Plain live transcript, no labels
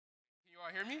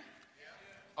y'all hear me?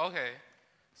 Okay.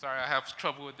 Sorry, I have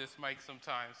trouble with this mic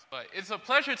sometimes. But it's a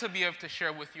pleasure to be able to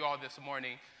share with you all this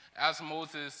morning. As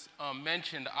Moses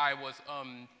mentioned, I was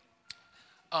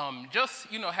just,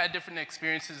 had different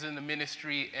experiences in the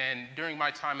ministry. And during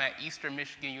my time at Eastern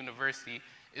Michigan University,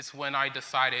 it's when I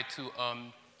decided to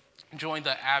join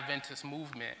the Adventist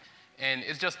movement. And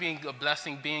it's just being a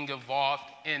blessing being involved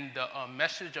in the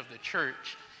message of the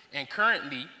church. And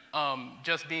currently,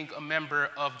 just being a member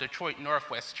of Detroit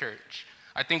Northwest Church.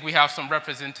 I think we have some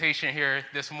representation here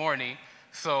this morning.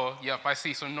 So, yep, I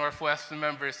see some Northwest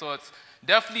members. So it's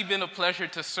definitely been a pleasure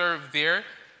to serve there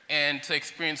and to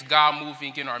experience God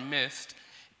moving in our midst.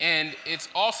 And it's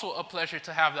also a pleasure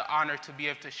to have the honor to be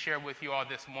able to share with you all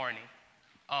this morning,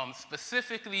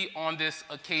 specifically on this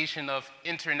occasion of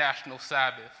International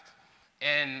Sabbath.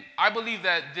 And I believe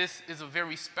that this is a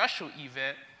very special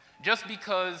event just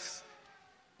because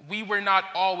we were not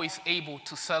always able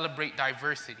to celebrate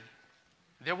diversity.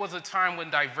 There was a time when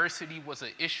diversity was an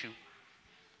issue.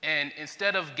 And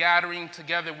instead of gathering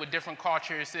together with different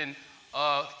cultures in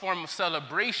a form of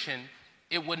celebration,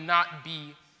 it would not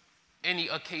be any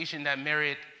occasion that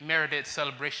merited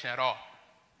celebration at all.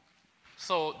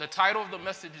 So the title of the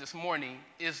message this morning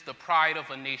is The Pride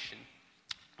of a Nation.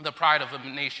 The Pride of a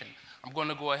Nation. I'm going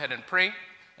to go ahead and pray,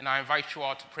 and I invite you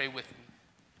all to pray with me.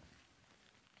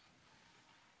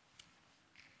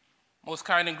 Most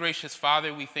kind and gracious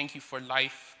Father, we thank you for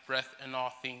life, breath, and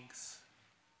all things.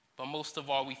 But most of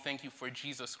all, we thank you for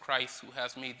Jesus Christ who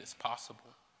has made this possible.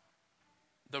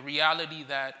 The reality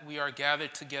that we are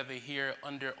gathered together here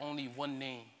under only one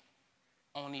name,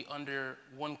 only under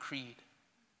one creed.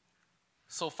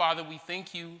 So Father, we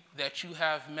thank you that you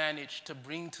have managed to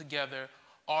bring together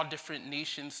all different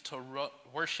nations to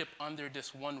worship under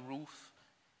this one roof,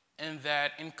 and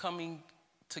that in coming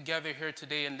together here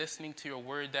today and listening to your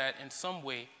word, that in some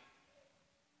way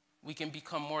we can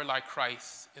become more like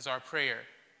Christ is our prayer.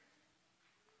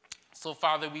 So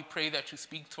Father, we pray that you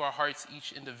speak to our hearts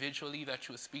each individually, that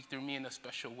you would speak through me in a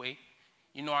special way.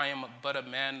 You know I am but a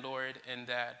man, Lord, and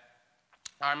that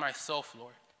I myself,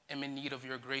 Lord, am in need of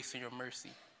your grace and your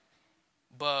mercy.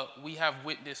 But we have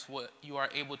witnessed what you are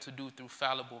able to do through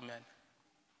fallible men.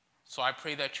 So I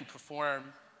pray that you perform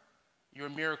your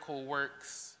miracle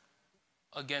works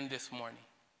again this morning,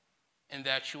 and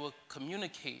that you will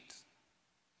communicate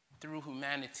through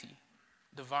humanity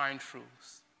divine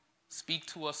truths. Speak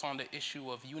to us on the issue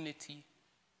of unity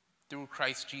through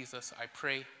Christ Jesus, I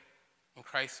pray. In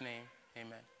Christ's name,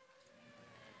 amen.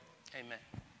 Amen.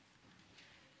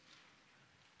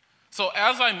 So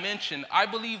as I mentioned, I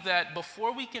believe that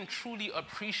before we can truly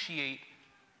appreciate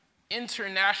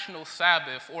International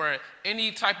Sabbath or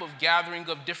any type of gathering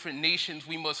of different nations,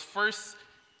 we must first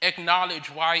acknowledge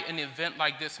why an event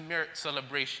like this merits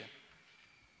celebration.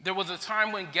 There was a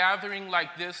time when gathering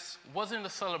like this wasn't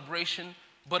a celebration,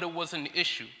 but it was an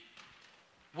issue.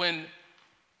 When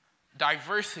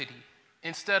diversity,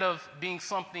 instead of being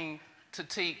something to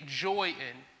take joy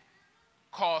in,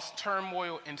 caused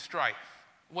turmoil and strife.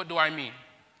 What do I mean?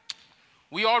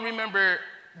 We all remember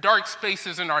dark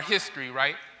spaces in our history,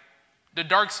 right? The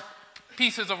dark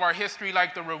pieces of our history,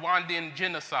 like the Rwandan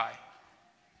genocide.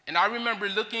 And I remember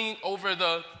looking over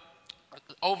the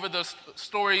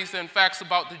stories and facts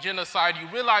about the genocide. You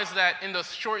realize that in the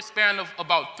short span of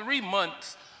about 3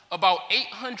 months, about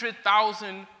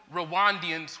 800,000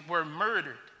 Rwandans were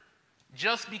murdered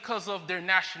just because of their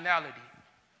nationality,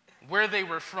 where they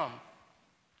were from.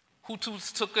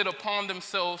 Hutus took it upon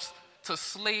themselves to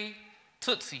slay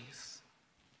Tutsis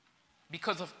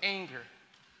because of anger,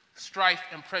 strife,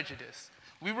 and prejudice.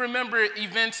 We remember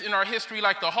events in our history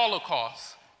like the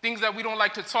Holocaust, things that we don't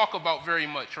like to talk about very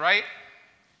much, right?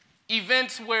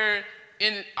 Events where,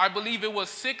 I believe it was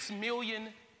 6 million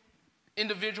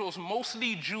individuals,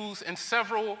 mostly Jews and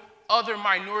several other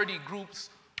minority groups,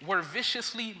 were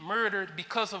viciously murdered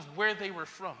because of where they were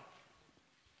from,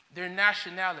 their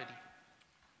nationality.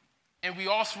 And we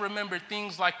also remember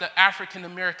things like the African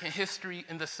American history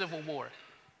in the Civil War,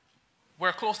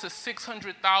 where close to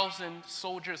 600,000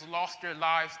 soldiers lost their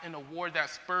lives in a war that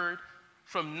spurred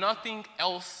from nothing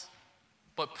else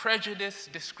but prejudice,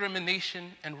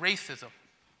 discrimination, and racism.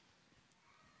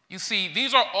 You see,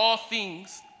 these are all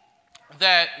things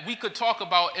that we could talk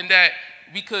about and that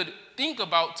we could think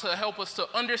about to help us to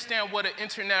understand what an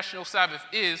International Sabbath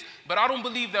is, but I don't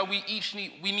believe that we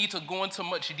need to go into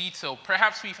much detail.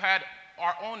 Perhaps we've had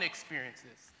our own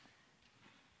experiences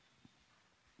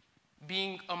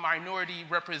being a minority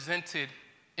represented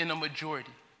in a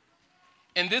majority.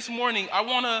 And this morning, I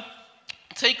want to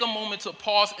take a moment to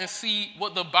pause and see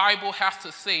what the Bible has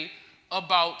to say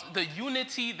about the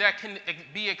unity that can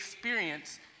be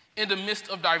experienced in the midst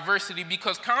of diversity,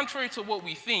 because contrary to what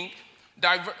we think,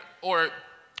 or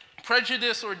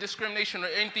prejudice or discrimination or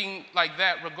anything like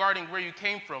that regarding where you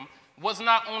came from was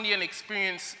not only an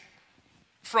experience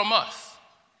from us,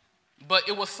 but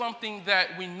it was something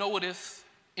that we notice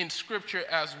in Scripture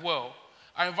as well.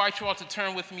 I invite you all to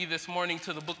turn with me this morning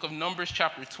to the book of Numbers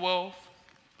chapter 12.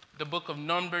 The book of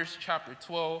Numbers chapter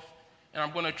 12. And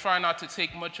I'm going to try not to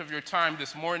take much of your time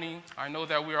this morning. I know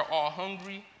that we are all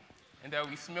hungry and that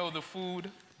we smell the food.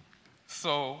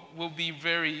 So we'll be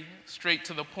very straight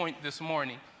to the point this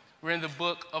morning. We're in the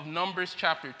book of Numbers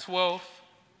chapter 12.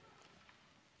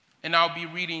 And I'll be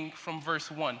reading from verse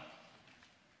 1.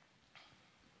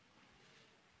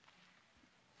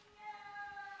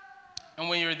 And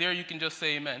when you're there, you can just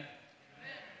say amen.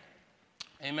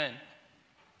 Amen. Amen.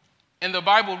 And the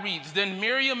Bible reads, "Then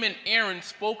Miriam and Aaron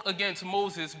spoke against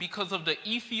Moses because of the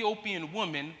Ethiopian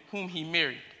woman whom he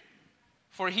married.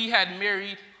 For he had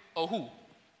married a who?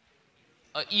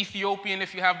 An Ethiopian.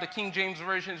 If you have the King James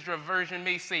Version, your version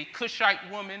may say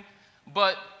Cushite woman,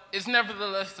 but it's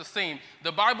nevertheless the same.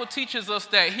 The Bible teaches us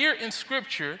that here in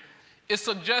Scripture, it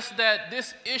suggests that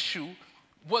this issue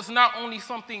was not only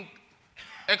something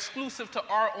exclusive to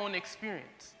our own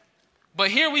experience. But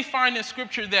here we find in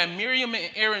Scripture that Miriam and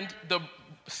Aaron, the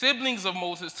siblings of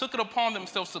Moses, took it upon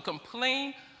themselves to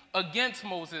complain against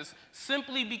Moses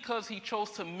simply because he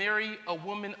chose to marry a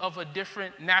woman of a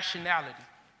different nationality.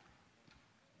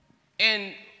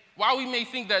 And while we may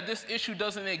think that this issue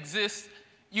doesn't exist,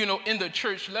 in the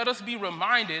church, let us be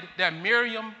reminded that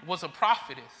Miriam was a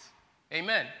prophetess.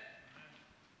 Amen.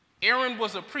 Aaron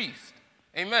was a priest.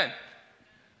 Amen.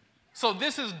 So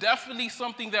this is definitely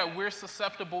something that we're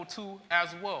susceptible to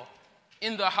as well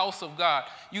in the house of God.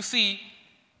 You see,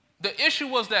 the issue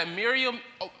was that Miriam,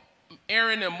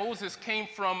 Aaron, and Moses came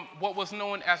from what was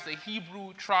known as the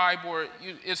Hebrew tribe, or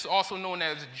it's also known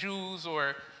as Jews,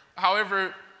 or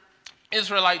however,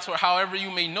 Israelites, or however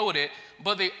you may note it,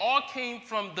 but they all came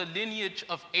from the lineage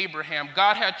of Abraham.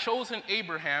 God had chosen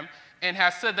Abraham and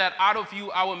has said that out of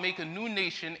you I will make a new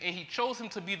nation, and he chose him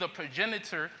to be the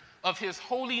progenitor of his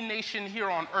holy nation here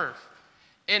on earth.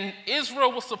 And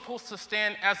Israel was supposed to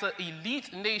stand as an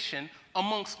elite nation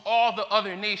amongst all the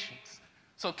other nations.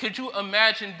 So could you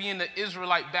imagine being an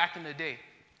Israelite back in the day?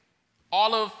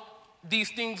 All of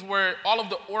these things all of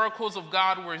the oracles of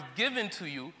God were given to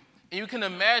you, and you can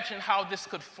imagine how this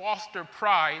could foster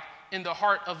pride in the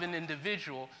heart of an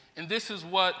individual. And this is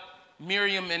what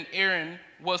Miriam and Aaron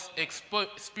was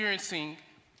experiencing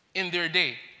in their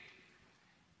day.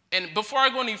 And before I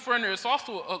go any further, it's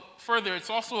also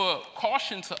a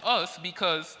caution to us,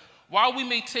 because while we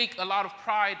may take a lot of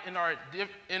pride in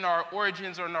our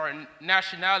origins or in our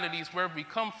nationalities, wherever we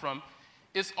come from,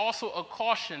 it's also a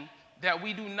caution that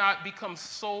we do not become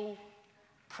so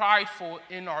prideful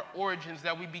in our origins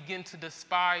that we begin to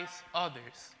despise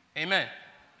others. Amen.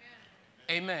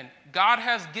 Amen. God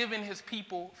has given his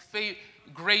people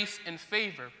grace and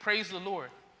favor. Praise the Lord.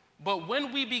 But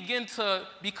when we begin to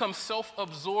become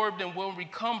self-absorbed and where we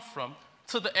come from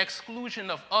to the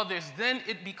exclusion of others, then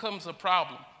it becomes a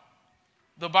problem.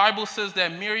 The Bible says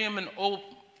that Miriam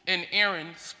and Aaron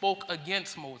spoke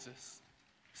against Moses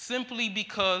simply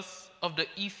because of the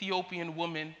Ethiopian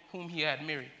woman whom he had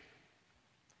married.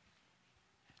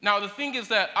 Now, the thing is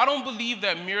that I don't believe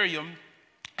that Miriam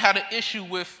had an issue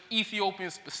with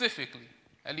Ethiopians specifically.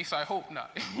 At least I hope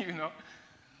not,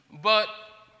 But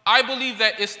I believe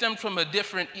that it stemmed from a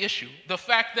different issue. The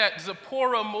fact that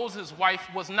Zipporah, Moses' wife,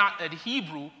 was not a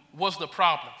Hebrew was the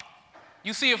problem.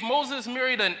 You see, if Moses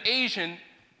married an Asian,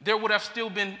 there would have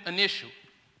still been an issue.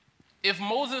 If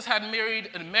Moses had married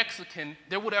a Mexican,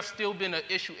 there would have still been an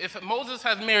issue. If Moses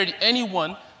had married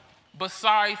anyone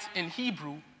besides in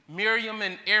Hebrew, Miriam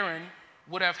and Aaron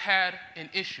would have had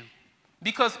an issue.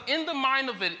 Because in the mind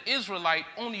of an Israelite,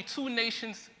 only two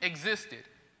nations existed.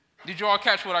 Did you all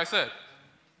catch what I said?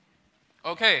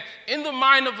 Okay, in the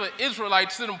mind of an Israelite,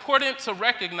 it's important to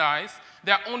recognize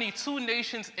that only two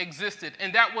nations existed,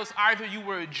 and that was either you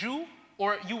were a Jew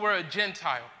or you were a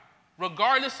Gentile.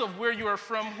 Regardless of where you are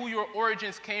from, who your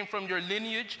origins came from, your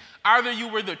lineage, either you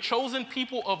were the chosen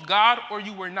people of God or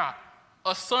you were not.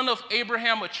 A son of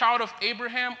Abraham, a child of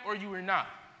Abraham, or you were not.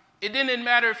 It didn't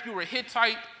matter if you were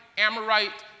Hittite,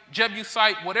 Amorite,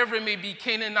 Jebusite, whatever it may be,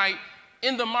 Canaanite.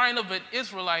 In the mind of an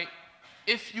Israelite,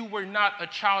 if you were not a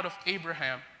child of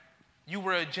Abraham, you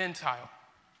were a Gentile.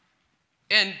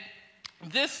 And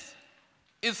this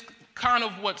is kind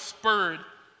of what spurred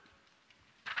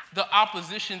the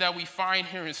opposition that we find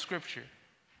here in Scripture.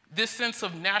 This sense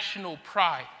of national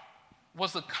pride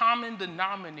was a common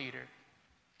denominator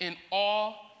in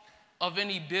awe of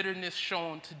any bitterness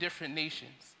shown to different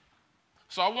nations.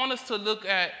 So I want us to look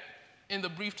at, in the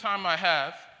brief time I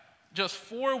have, just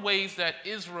 4 ways that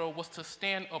Israel was to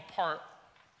stand apart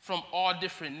from all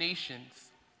different nations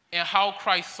and how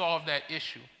Christ solved that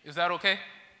issue. Is that okay?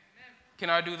 Can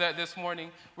I do that this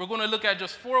morning? We're going to look at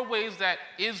just 4 ways that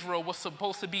Israel was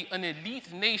supposed to be an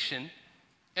elite nation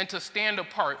and to stand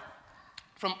apart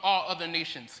from all other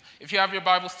nations. If you have your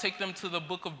Bibles, take them to the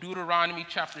book of Deuteronomy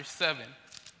chapter 7.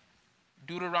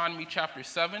 Deuteronomy chapter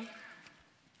 7.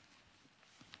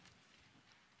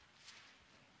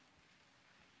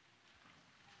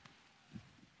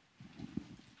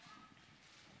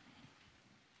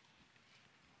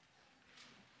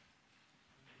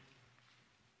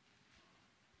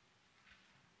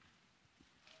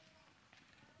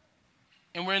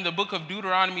 And we're in the book of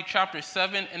Deuteronomy chapter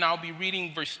 7, and I'll be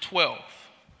reading verse 12.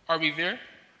 Are we there? Amen.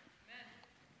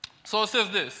 So it says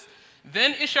this,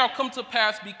 "Then it shall come to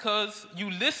pass, because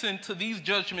you listen to these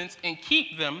judgments and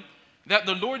keep them, that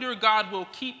the Lord your God will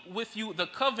keep with you the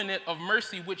covenant of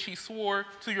mercy which he swore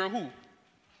to your who?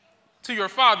 To your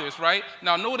fathers," right?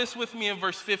 Now notice with me in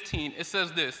verse 15, it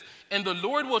says this, "And the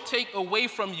Lord will take away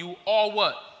from you all"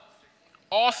 what?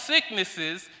 "All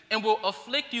sicknesses, and will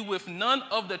afflict you with none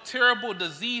of the terrible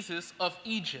diseases of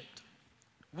Egypt,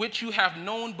 which you have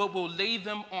known, but will lay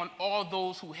them on all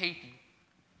those who hate you."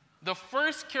 The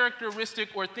first characteristic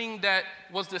or thing that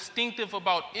was distinctive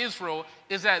about Israel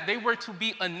is that they were to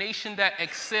be a nation that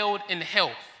excelled in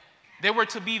health. They were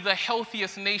to be the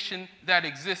healthiest nation that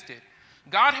existed.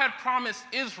 God had promised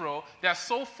Israel that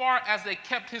so far as they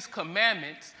kept his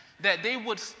commandments, that they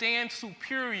would stand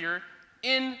superior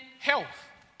in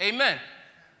health. Amen.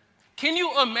 Can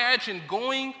you imagine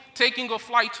taking a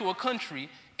flight to a country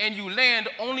and you land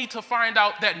only to find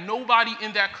out that nobody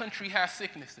in that country has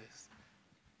sicknesses?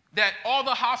 That all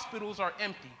the hospitals are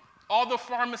empty, all the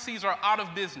pharmacies are out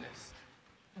of business,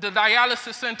 the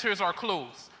dialysis centers are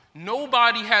closed,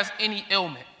 nobody has any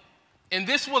ailment. And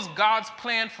this was God's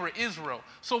plan for Israel.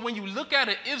 So when you look at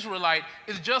an Israelite,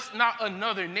 it's just not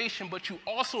another nation, but you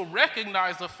also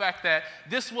recognize the fact that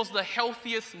this was the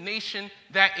healthiest nation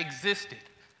that existed.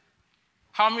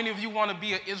 How many of you want to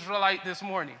be an Israelite this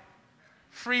morning?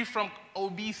 Free from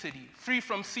obesity, free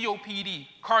from COPD,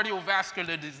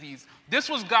 cardiovascular disease. This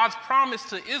was God's promise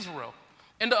to Israel.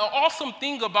 And the awesome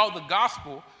thing about the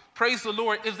gospel, praise the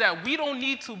Lord, is that we don't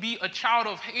need to be a child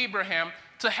of Abraham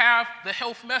to have the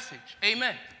health message.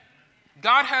 Amen.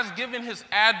 God has given his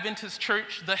Adventist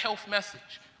church the health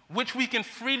message, which we can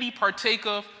freely partake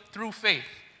of through faith.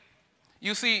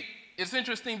 You see, it's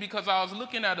interesting because I was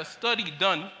looking at a study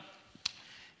done,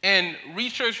 and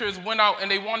researchers went out and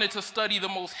they wanted to study the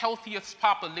most healthiest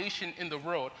population in the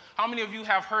world. How many of you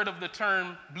have heard of the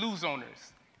term blue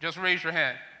zoners? Just raise your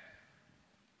hand.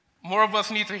 More of us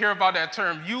need to hear about that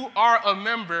term. You are a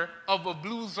member of a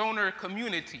blue zoner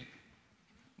community.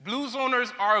 Blue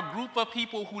zoners are a group of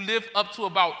people who live up to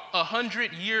about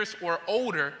 100 years or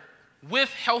older with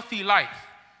healthy life.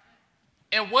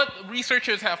 And what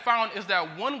researchers have found is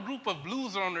that one group of blue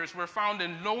zoners were found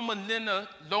in Loma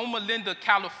Linda,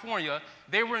 California.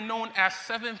 They were known as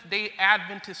Seventh-day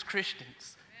Adventist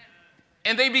Christians.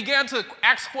 And they began to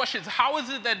ask questions. How is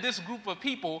it that this group of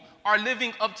people are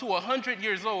living up to 100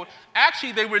 years old?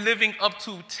 Actually, they were living up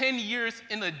to 10 years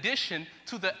in addition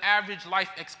to the average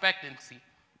life expectancy.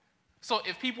 So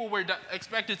if people were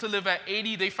expected to live at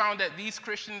 80, they found that these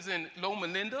Christians in Loma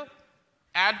Linda,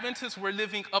 Adventists, were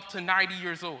living up to 90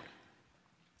 years old.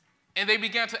 And they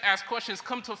began to ask questions.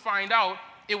 Come to find out,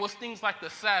 it was things like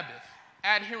the Sabbath,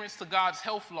 adherence to God's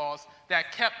health laws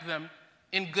that kept them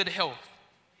in good health.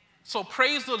 So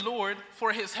praise the Lord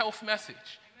for his health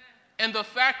message. And the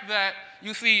fact that,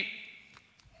 you see,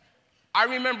 I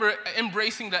remember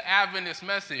embracing the Adventist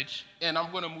message, and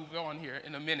I'm going to move on here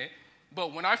in a minute.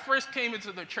 But when I first came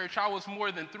into the church, I was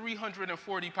more than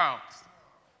 340 pounds.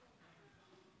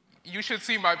 You should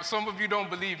see some of you don't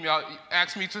believe me.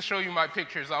 Ask me to show you my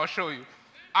pictures. I'll show you.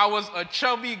 I was a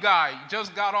chubby guy,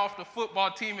 just got off the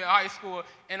football team in high school,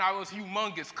 and I was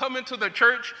humongous. Coming to the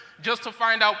church just to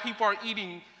find out people are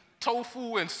eating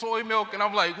tofu and soy milk, and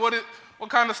I'm like, what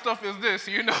kind of stuff is this,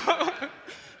 you know?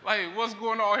 Like, what's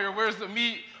going on here? Where's the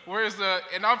meat?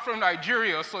 And I'm from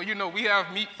Nigeria, so, you know, we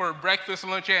have meat for breakfast,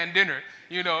 lunch, and dinner,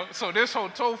 you know? So this whole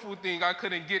tofu thing I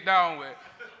couldn't get down with.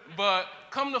 But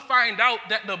come to find out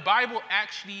that the Bible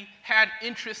actually had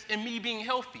interest in me being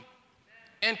healthy.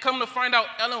 And come to find out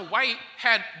Ellen White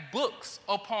had books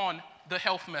upon the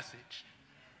health message.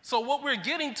 So what we're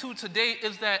getting to today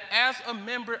is that as a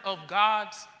member of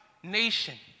God's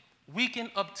nation, we can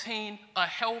obtain a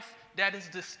health that is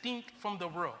distinct from the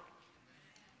world.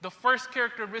 The first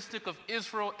characteristic of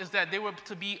Israel is that they were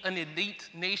to be an elite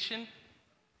nation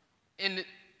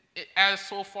as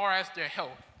so far as their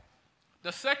health.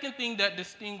 The second thing that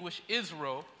distinguished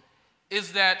Israel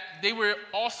is that they were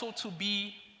also to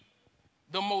be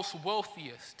the most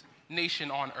wealthiest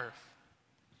nation on earth.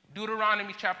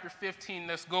 Deuteronomy chapter 15,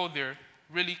 let's go there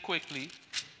really quickly.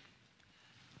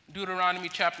 Deuteronomy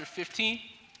chapter 15.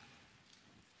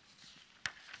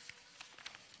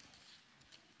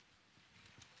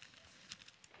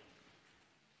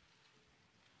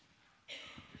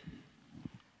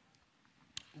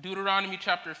 Deuteronomy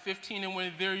chapter 15, and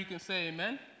when there you can say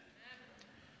amen.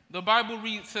 The Bible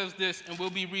says this, and we'll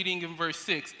be reading in verse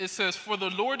 6. It says, "For the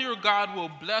Lord your God will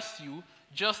bless you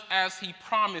just as he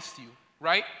promised you,"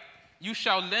 right? "You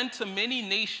shall lend to many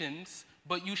nations,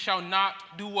 but you shall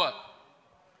not do what?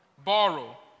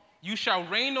 Borrow. You shall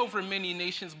reign over many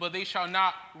nations, but they shall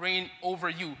not reign over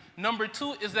you." Number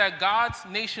two is that God's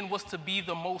nation was to be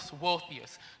the most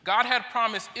wealthiest. God had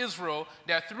promised Israel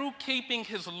that through keeping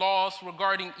his laws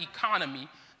regarding economy,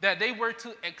 that they were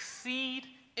to exceed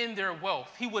in their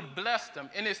wealth. He would bless them.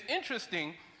 And it's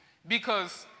interesting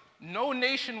because no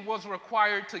nation was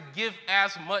required to give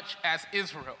as much as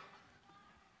Israel.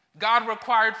 God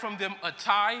required from them a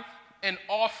tithe, an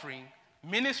offering,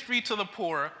 ministry to the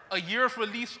poor, a year of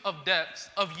release of debts,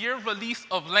 a year of release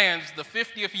of lands, the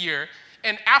 50th year.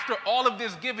 And after all of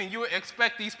this giving, you would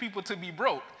expect these people to be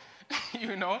broke,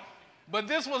 you know? But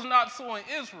this was not so in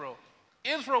Israel.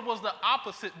 Israel was the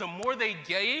opposite. The more they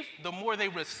gave, the more they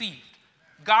received.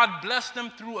 God blessed them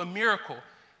through a miracle.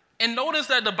 And notice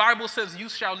that the Bible says you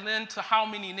shall lend to how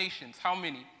many nations? How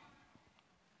many?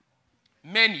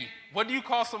 Many. What do you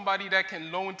call somebody that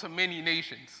can loan to many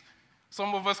nations?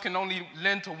 Some of us can only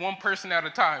lend to one person at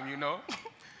a time, you know?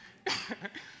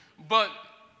 But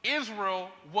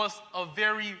Israel was a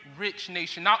very rich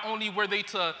nation. Not only were they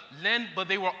to lend, but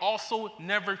they were also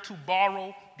never to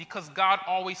borrow because God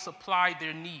always supplied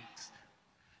their needs.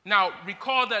 Now,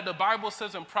 recall that the Bible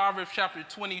says in Proverbs chapter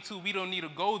 22, we don't need to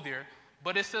go there,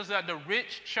 but it says that the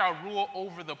rich shall rule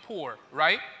over the poor,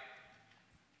 right?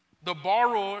 The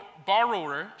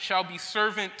borrower shall be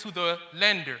servant to the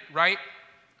lender, right?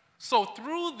 So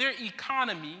through their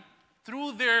economy,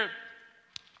 through their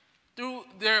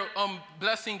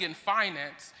blessing in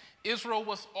finance, Israel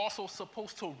was also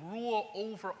supposed to rule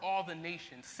over all the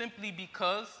nations simply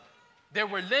because they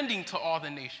were lending to all the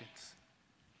nations.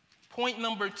 Point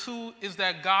number two is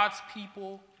that God's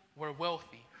people were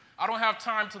wealthy. I don't have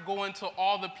time to go into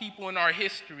all the people in our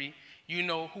history, you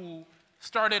know, who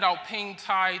started out paying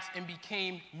tithes and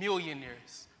became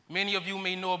millionaires. Many of you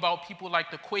may know about people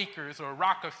like the Quakers or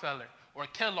Rockefeller or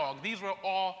Kellogg. These were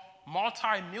all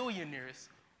multimillionaires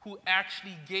who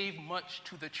actually gave much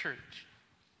to the church.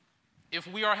 If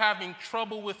we are having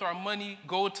trouble with our money,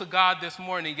 go to God this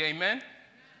morning, amen?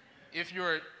 If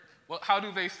you're, well, how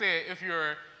do they say it? If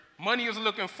your money is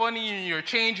looking funny and your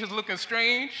change is looking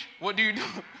strange, what do?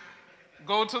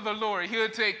 Go to the Lord. He'll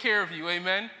take care of you,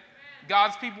 amen?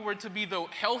 God's people were to be the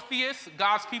healthiest.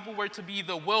 God's people were to be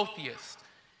the wealthiest.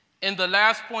 And the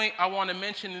last point I want to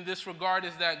mention in this regard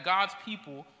is that God's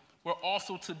people were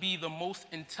also to be the most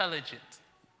intelligent.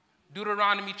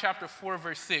 Deuteronomy chapter 4,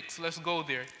 verse 6. Let's go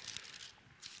there.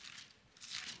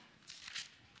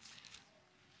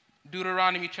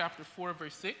 Deuteronomy chapter 4,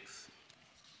 verse 6.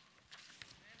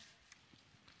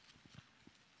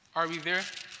 Are we there?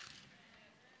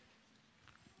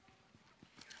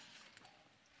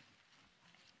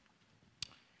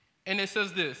 And it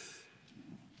says this,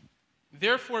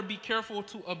 "Therefore be careful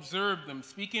to observe them,"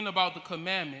 speaking about the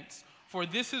commandments, "for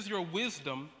this is your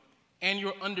wisdom and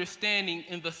your understanding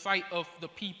in the sight of the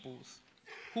peoples,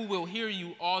 who will hear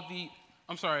you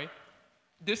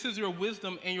this is your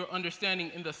wisdom and your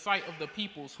understanding in the sight of the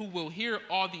peoples, who will hear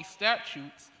all these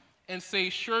statutes and say,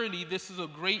 surely this is a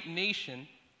great nation,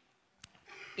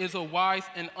 is a wise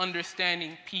and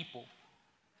understanding people."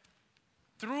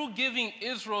 Through giving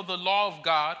Israel the law of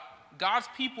God, God's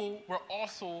people were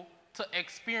also to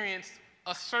experience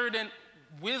a certain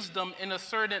wisdom and a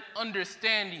certain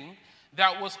understanding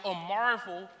that was a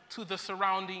marvel to the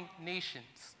surrounding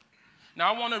nations.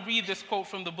 Now, I want to read this quote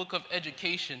from the book of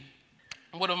Education,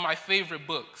 one of my favorite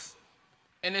books.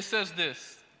 And it says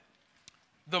this,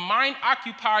 "The mind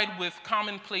occupied with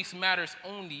commonplace matters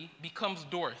only becomes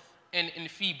dwarfed and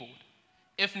enfeebled.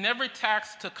 If never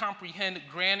taxed to comprehend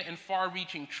grand and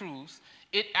far-reaching truths,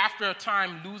 it after a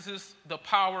time loses the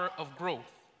power of growth."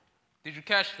 Did you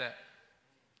catch that?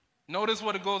 Notice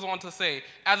what it goes on to say.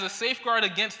 "As a safeguard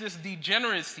against this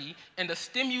degeneracy and a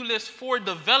stimulus for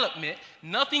development,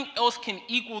 nothing else can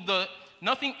equal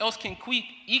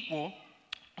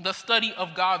the study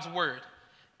of God's word.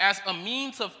 As a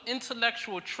means of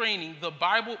intellectual training, the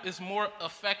Bible is more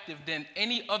effective than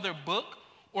any other book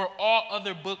or all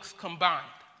other books combined.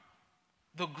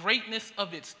 The greatness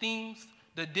of its themes,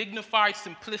 the dignified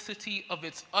simplicity of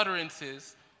its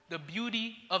utterances, the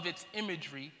beauty of its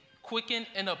imagery quicken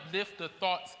and uplift the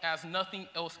thoughts as nothing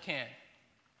else can.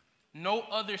 No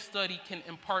other study can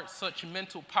impart such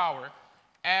mental power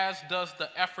as does the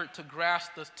effort to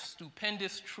grasp the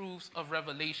stupendous truths of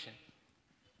revelation.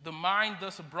 The mind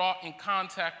thus brought in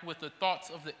contact with the thoughts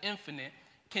of the infinite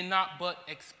cannot but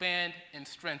expand and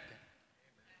strengthen.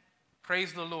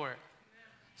 Praise the Lord.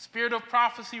 Spirit of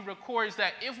prophecy records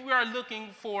that if we are looking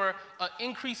for an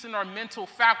increase in our mental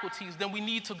faculties, then we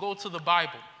need to go to the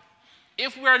Bible.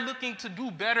 If we are looking to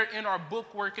do better in our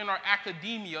book work, in our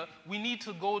academia, we need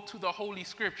to go to the Holy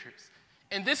Scriptures.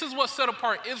 And this is what set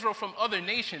apart Israel from other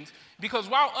nations, because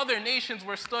while other nations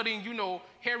were studying,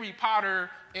 Harry Potter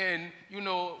and,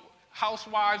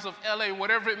 Housewives of LA,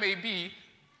 whatever it may be,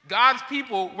 God's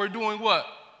people were doing what?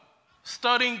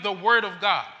 Studying the Word of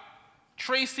God,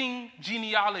 tracing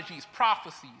genealogies,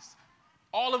 prophecies.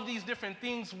 All of these different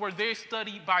things were their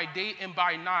study by day and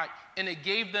by night, and it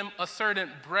gave them a certain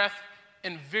breadth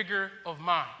and vigor of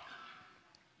mind.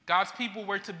 God's people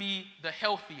were to be the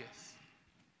healthiest.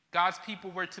 God's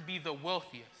people were to be the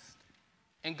wealthiest.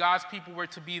 And God's people were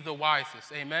to be the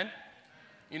wisest. Amen?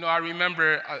 I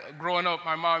remember growing up,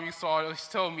 my mom used to always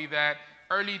tell me that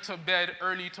early to bed,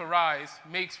 early to rise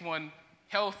makes one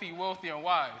healthy, wealthy, and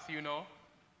wise,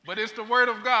 But it's the word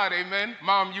of God, amen?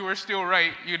 Mom, you were still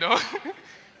right,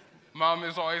 Mom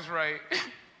is always right.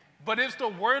 But it's the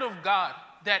word of God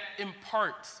that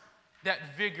imparts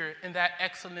that vigor and that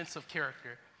excellence of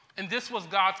character. And this was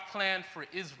God's plan for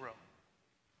Israel.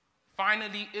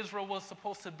 Finally, Israel was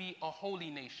supposed to be a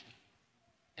holy nation.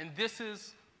 And this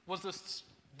was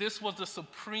the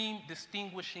supreme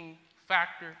distinguishing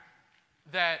factor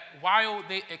that while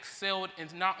they excelled in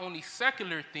not only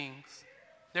secular things,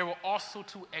 they were also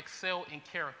to excel in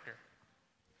character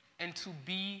and to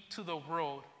be to the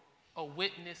world a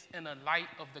witness and a light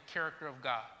of the character of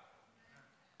God.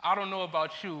 I don't know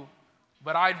about you,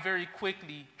 but I'd very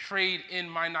quickly trade in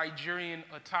my Nigerian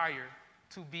attire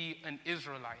to be an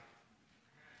Israelite.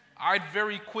 I'd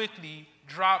very quickly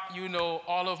drop,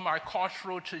 all of my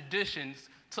cultural traditions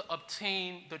to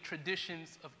obtain the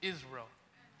traditions of Israel.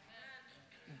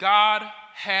 God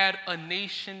had a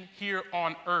nation here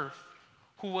on earth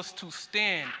who was to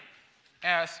stand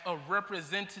as a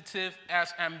representative,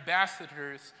 as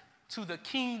ambassadors to the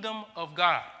kingdom of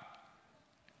God.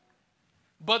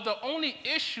 But the only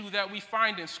issue that we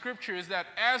find in Scripture is that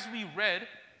as we read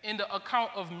in the account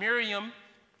of Miriam,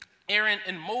 Aaron,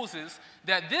 and Moses,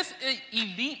 that this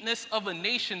eliteness of a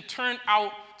nation turned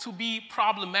out to be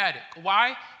problematic.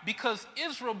 Why? Because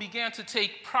Israel began to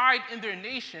take pride in their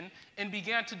nation and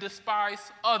began to despise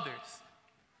others.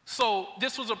 So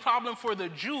this was a problem for the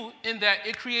Jew in that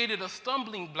it created a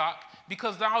stumbling block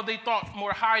because now they thought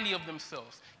more highly of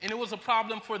themselves. And it was a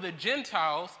problem for the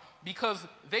Gentiles because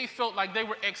they felt like they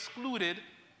were excluded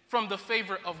from the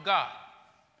favor of God.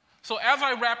 So as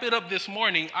I wrap it up this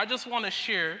morning, I just want to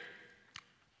share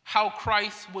how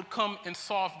Christ would come and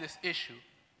solve this issue.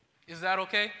 Is that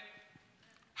okay?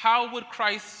 How would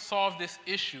Christ solve this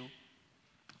issue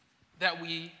that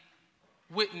we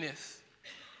witness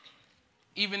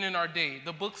even in our day?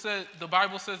 The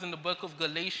Bible says in the book of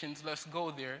Galatians, let's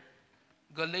go there.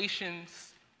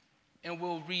 Galatians, and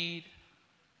we'll read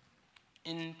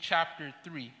in chapter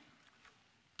 3.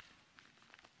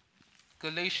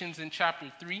 Galatians in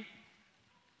chapter 3.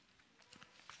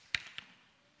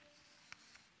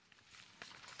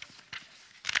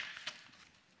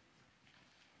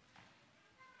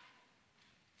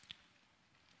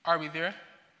 Are we there?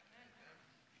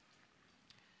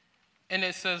 And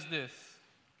it says this,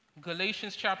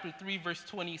 Galatians chapter 3, verse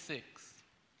 26.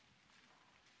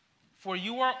 For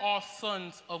you are all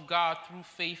sons of God through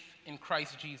faith in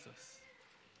Christ Jesus.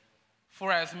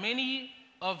 For as many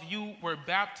of you were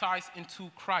baptized into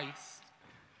Christ,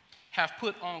 have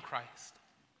put on Christ.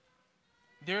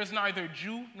 There is neither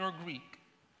Jew nor Greek.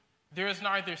 There is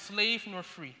neither slave nor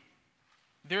free.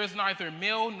 There is neither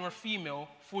male nor female,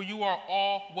 for you are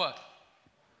all what?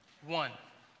 One.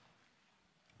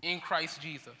 In Christ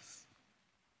Jesus.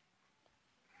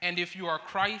 And if you are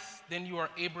Christ, then you are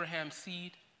Abraham's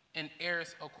seed and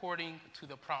heirs according to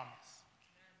the promise.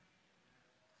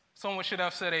 Someone should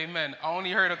have said amen. I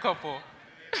only heard a couple.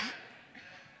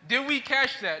 Did we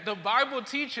catch that? The Bible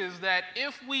teaches that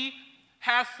if we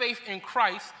have faith in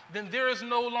Christ, then there is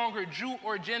no longer Jew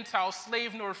or Gentile,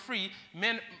 slave nor free,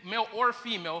 male or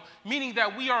female, meaning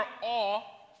that we are all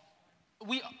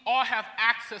we all have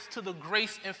access to the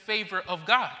grace and favor of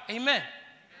God. Amen.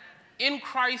 In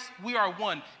Christ, we are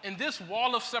one. And this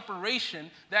wall of separation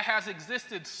that has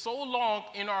existed so long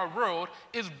in our world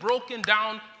is broken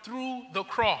down through the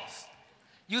cross.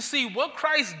 You see, what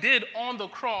Christ did on the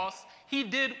cross, he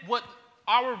did what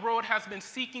our world has been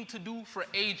seeking to do for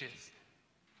ages.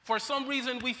 For some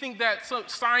reason, we think that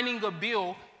signing a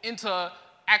bill into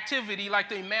activity like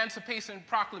the Emancipation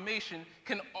Proclamation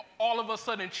can all of a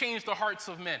sudden change the hearts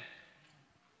of men.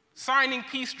 Signing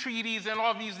peace treaties and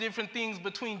all these different things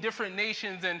between different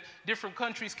nations and different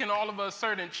countries can all of a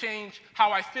sudden change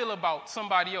how I feel about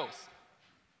somebody else.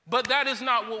 But that is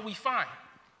not what we find.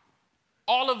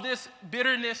 All of this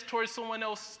bitterness towards someone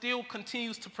else still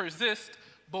continues to persist,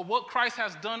 but what Christ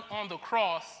has done on the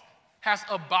cross has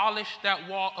abolished that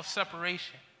wall of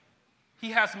separation. He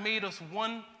has made us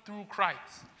one through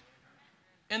Christ.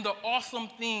 And the awesome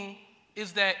thing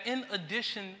is that in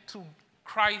addition to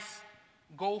Christ's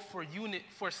goal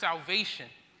for salvation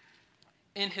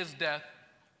in his death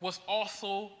was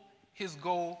also his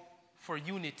goal for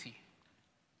unity.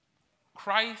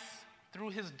 Christ, through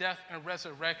his death and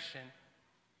resurrection,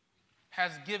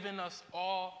 has given us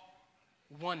all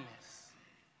oneness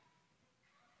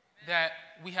that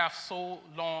we have so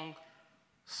long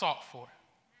sought for.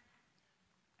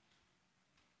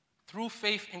 Through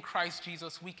faith in Christ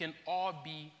Jesus, we can all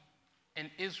be an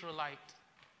Israelite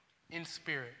in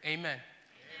spirit. Amen.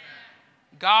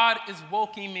 God is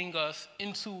welcoming us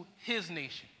into his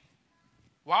nation.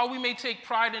 While we may take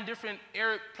pride in different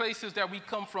places that we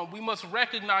come from, we must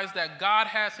recognize that God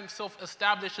has himself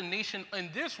established a nation in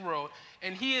this world,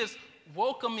 and he is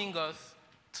welcoming us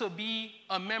to be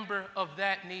a member of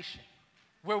that nation,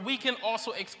 where we can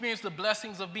also experience the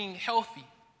blessings of being healthy,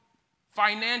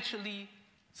 financially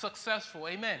successful,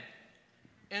 amen,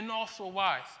 and also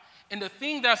wise. And the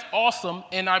thing that's awesome,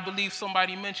 and I believe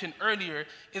somebody mentioned earlier,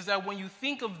 is that when you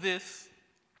think of this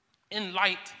in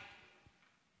light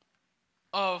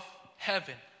of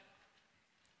heaven,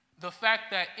 the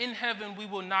fact that in heaven we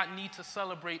will not need to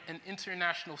celebrate an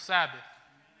international Sabbath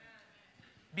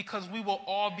because we will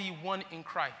all be one in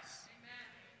Christ.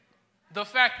 The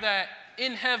fact that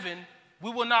in heaven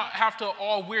we will not have to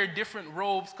all wear different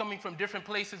robes coming from different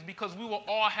places because we will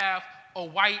all have a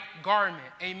white garment,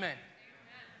 amen.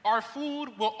 Our food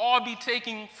will all be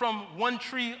taken from one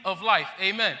tree of life.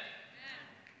 Amen.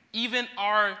 Even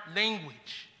our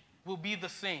language will be the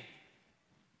same.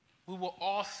 We will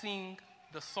all sing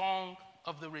the song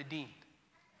of the redeemed.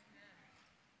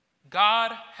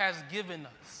 God has given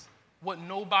us what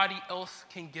nobody else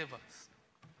can give us: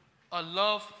 a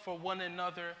love for one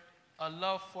another, a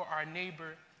love for our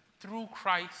neighbor through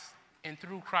Christ and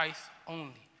through Christ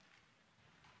only.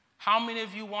 How many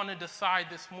of you want to decide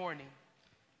this morning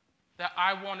that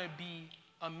I want to be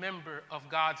a member of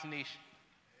God's nation?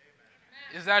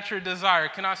 Amen. Is that your desire?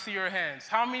 Can I see your hands?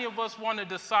 How many of us want to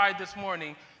decide this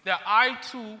morning that I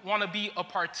too want to be a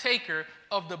partaker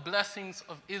of the blessings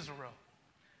of Israel?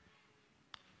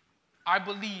 I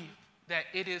believe that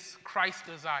it is Christ's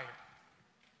desire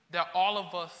that all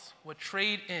of us would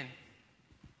trade in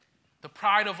the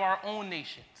pride of our own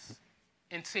nations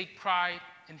and take pride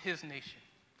in his nation.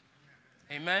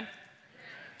 Amen?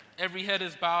 Every head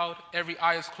is bowed, every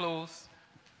eye is closed.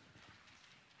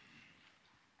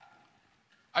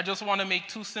 I just want to make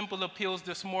two simple appeals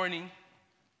this morning.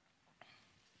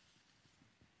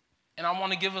 And I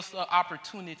want to give us the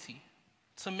opportunity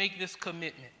to make this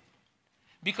commitment.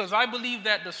 Because I believe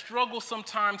that the struggle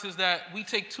sometimes is that we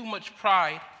take too much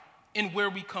pride in where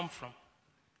we come from.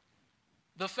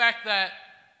 The fact that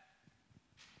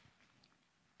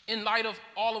in light of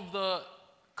all of the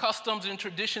customs and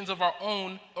traditions of our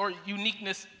own, or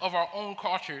uniqueness of our own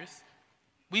cultures,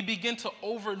 we begin to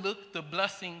overlook the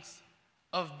blessings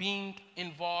of being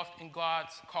involved in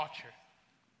God's culture.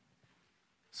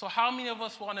 So how many of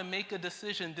us want to make a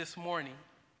decision this morning,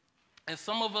 and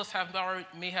some of us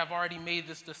may have already made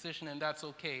this decision, and that's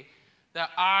okay, that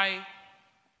I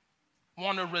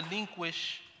want to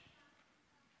relinquish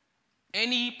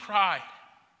any pride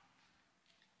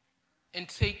and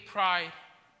take pride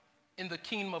in the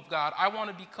kingdom of God. I want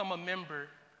to become a member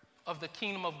of the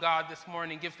kingdom of God this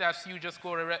morning. If that's you, just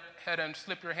go ahead and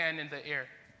slip your hand in the air.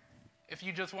 If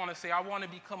you just want to say, I want to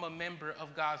become a member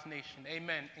of God's nation,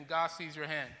 amen, and God sees your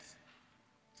hands.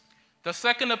 The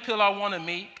second appeal I want to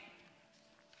make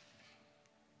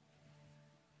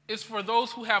is for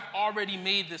those who have already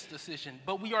made this decision,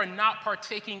 but we are not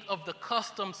partaking of the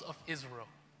customs of Israel.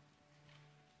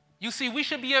 You see, we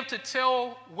should be able to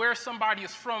tell where somebody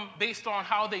is from based on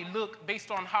how they look, based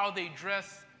on how they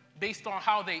dress, based on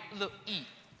how they eat.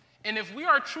 And if we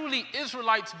are truly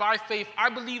Israelites by faith, I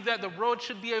believe that the world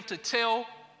should be able to tell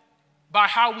by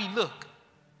how we look,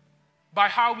 by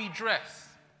how we dress,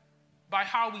 by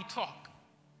how we talk.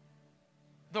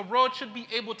 The world should be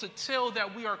able to tell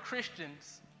that we are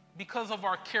Christians because of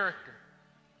our character.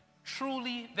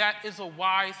 Truly, that is a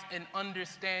wise and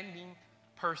understanding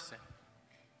person.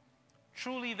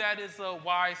 Truly, that is a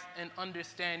wise and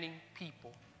understanding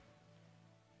people.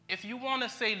 If you want to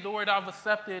say, Lord, I've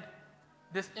accepted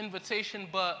this invitation,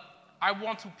 but I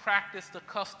want to practice the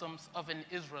customs of an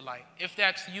Israelite. If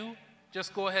that's you,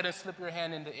 just go ahead and slip your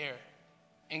hand in the air,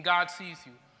 and God sees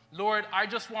you. Lord, I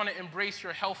just want to embrace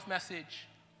your health message,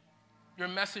 your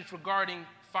message regarding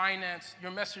finance,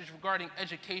 your message regarding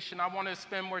education. I want to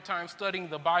spend more time studying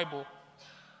the Bible.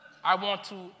 I want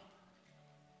to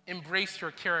embrace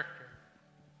your character.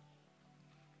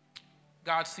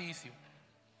 God sees you.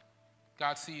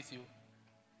 God sees you.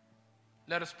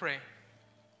 Let us pray.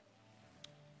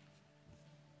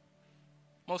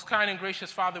 Most kind and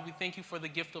gracious Father, we thank you for the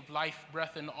gift of life,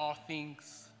 breath, and all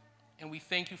things. And we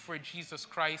thank you for Jesus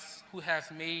Christ, who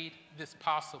has made this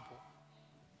possible.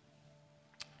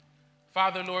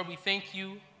 Father, Lord, we thank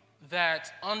you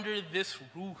that under this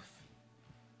roof,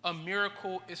 a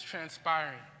miracle is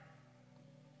transpiring.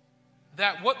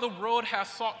 That what the world has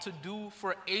sought to do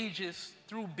for ages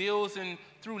through bills and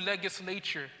through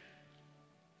legislature,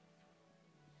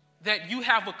 that you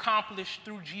have accomplished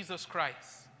through Jesus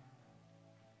Christ.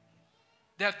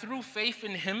 That through faith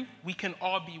in him, we can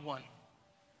all be one.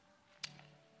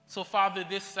 So, Father,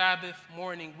 this Sabbath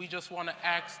morning, we just want to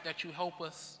ask that you help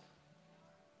us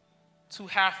to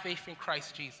have faith in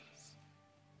Christ Jesus,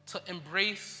 to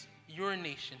embrace your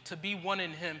nation, to be one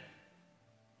in him,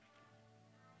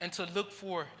 and to look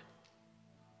forward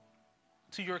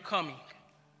to your coming,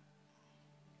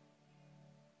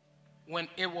 when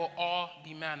it will all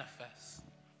be manifest,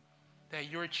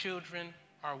 that your children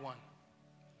are one.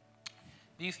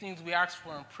 These things we ask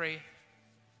for and pray.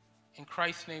 In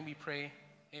Christ's name we pray,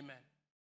 amen.